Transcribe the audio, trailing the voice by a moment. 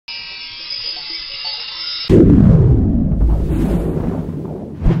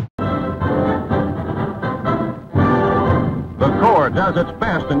does its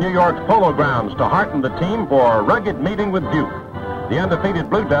best in New York's Polo Grounds to hearten the team for a rugged meeting with Duke. The undefeated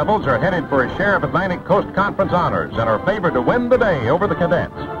Blue Devils are headed for a share of Atlantic Coast Conference honors and are favored to win the day over the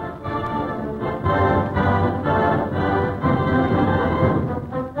Cadets.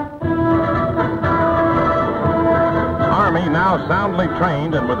 Army, now soundly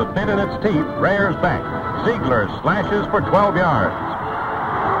trained and with a bit in its teeth, rears back. Ziegler slashes for 12 yards.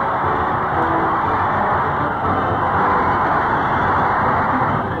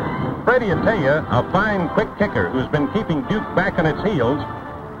 A fine, quick kicker who's been keeping Duke back on its heels,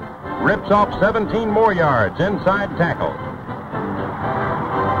 rips off 17 more yards inside tackle.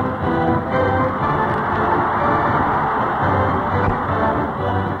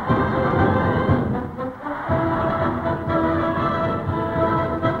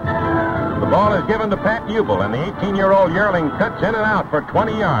 The ball is given to Pat Hubel, and the 18-year-old yearling cuts in and out for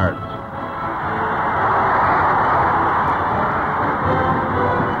 20 yards.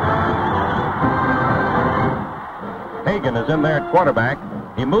 Is in there at quarterback.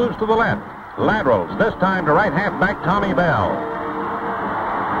 He moves to the left. Laterals, this time to right halfback Tommy Bell.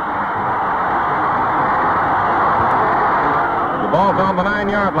 The ball's on the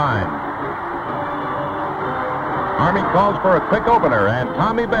 9-yard line. Army calls for a quick opener, and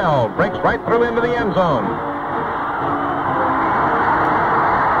Tommy Bell breaks right through into the end zone.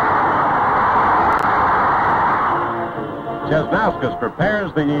 Chesnauskas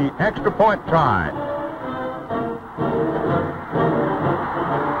prepares the extra point try.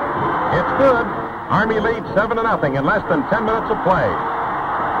 Good. Army leads 7-0 in less than 10 minutes of play.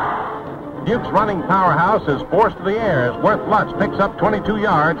 Duke's running powerhouse is forced to the air as Worth Lutz picks up 22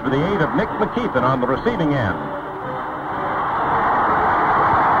 yards with the aid of Nick McKeithen on the receiving end.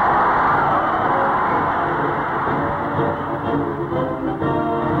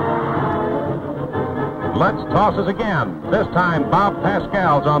 Lutz tosses again. This time Bob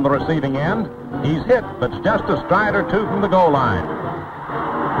Pascal's on the receiving end. He's hit, but just a stride or two from the goal line.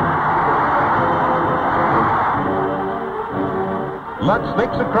 Lutz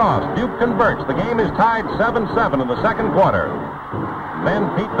sneaks across. Duke converts. The game is tied 7-7 in the second quarter. Then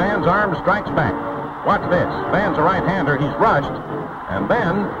Pete Van's arm strikes back. Watch this. Van's a right-hander. He's rushed. And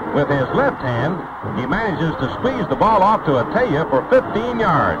then, with his left hand, he manages to squeeze the ball off to Ataya for 15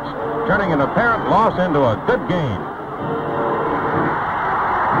 yards, turning an apparent loss into a good gain.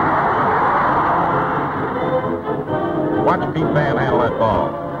 Watch Pete Van handle that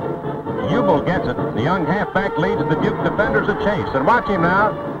ball. Hubel gets it. The young halfback leads the Duke defenders a chase. And watch him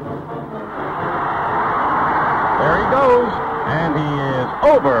now. There he goes. And he is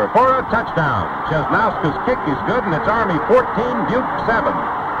over for a touchdown. Chesnauskas' kick is good, and it's Army 14, Duke 7.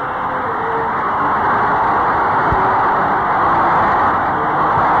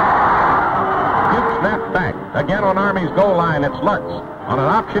 Duke snapped back. Again on Army's goal line, it's Lutz. On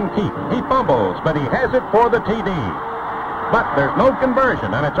an option keep. He fumbles, but he has it for the TD. But there's no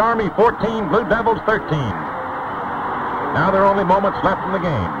conversion, and it's Army 14, Blue Devils 13. Now there are only moments left in the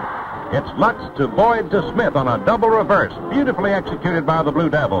game. It's Lutz to Boyd to Smith on a double reverse, beautifully executed by the Blue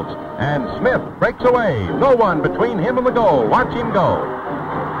Devils. And Smith breaks away. No one between him and the goal. Watch him go.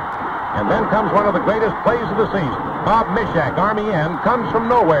 And then comes one of the greatest plays of the season. Bob Mishak, Army end, comes from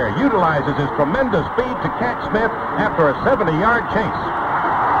nowhere, utilizes his tremendous speed to catch Smith after a 70-yard chase.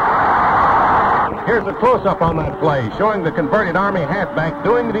 Here's a close-up on that play, showing the converted Army halfback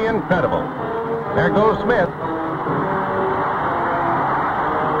doing the incredible. There goes Smith.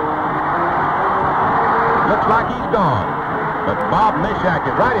 Looks like he's gone. But Bob Mishak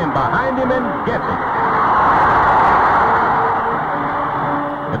is right in behind him and gets it.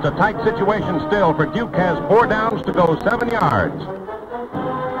 It's a tight situation still, for Duke has 4 downs to go, 7 yards.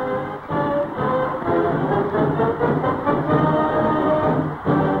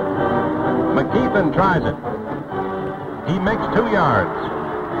 McKeithen tries it. He makes 2 yards.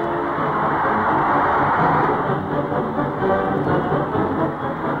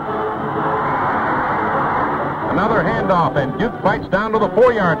 Another handoff, and Duke fights down to the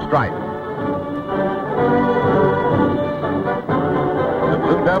 4-yard stripe. The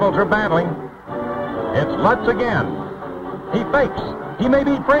Blue Devils are battling. It's Lutz again. He fakes. He may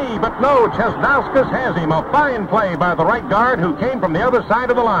be free, but no, Chesnauskas has him. A fine play by the right guard who came from the other side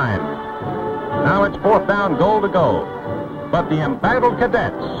of the line. Now it's 4th down, goal to go. But the embattled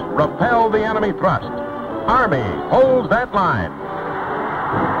Cadets repel the enemy thrust. Army holds that line.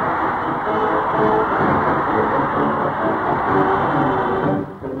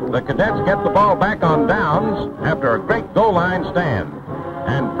 The Cadets get the ball back on downs after a great goal line stand.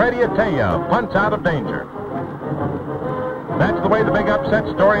 And Freddie Ataya punts out of danger. That's the way the big upset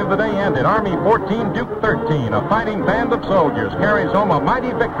story of the day ended. Army 14, Duke 13. A fighting band of soldiers carries home a mighty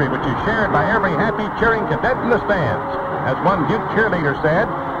victory which is shared by every happy, cheering cadet in the stands. As one Duke cheerleader said,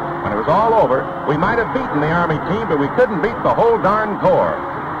 when it was all over, we might have beaten the Army team, but we couldn't beat the whole darn Corps.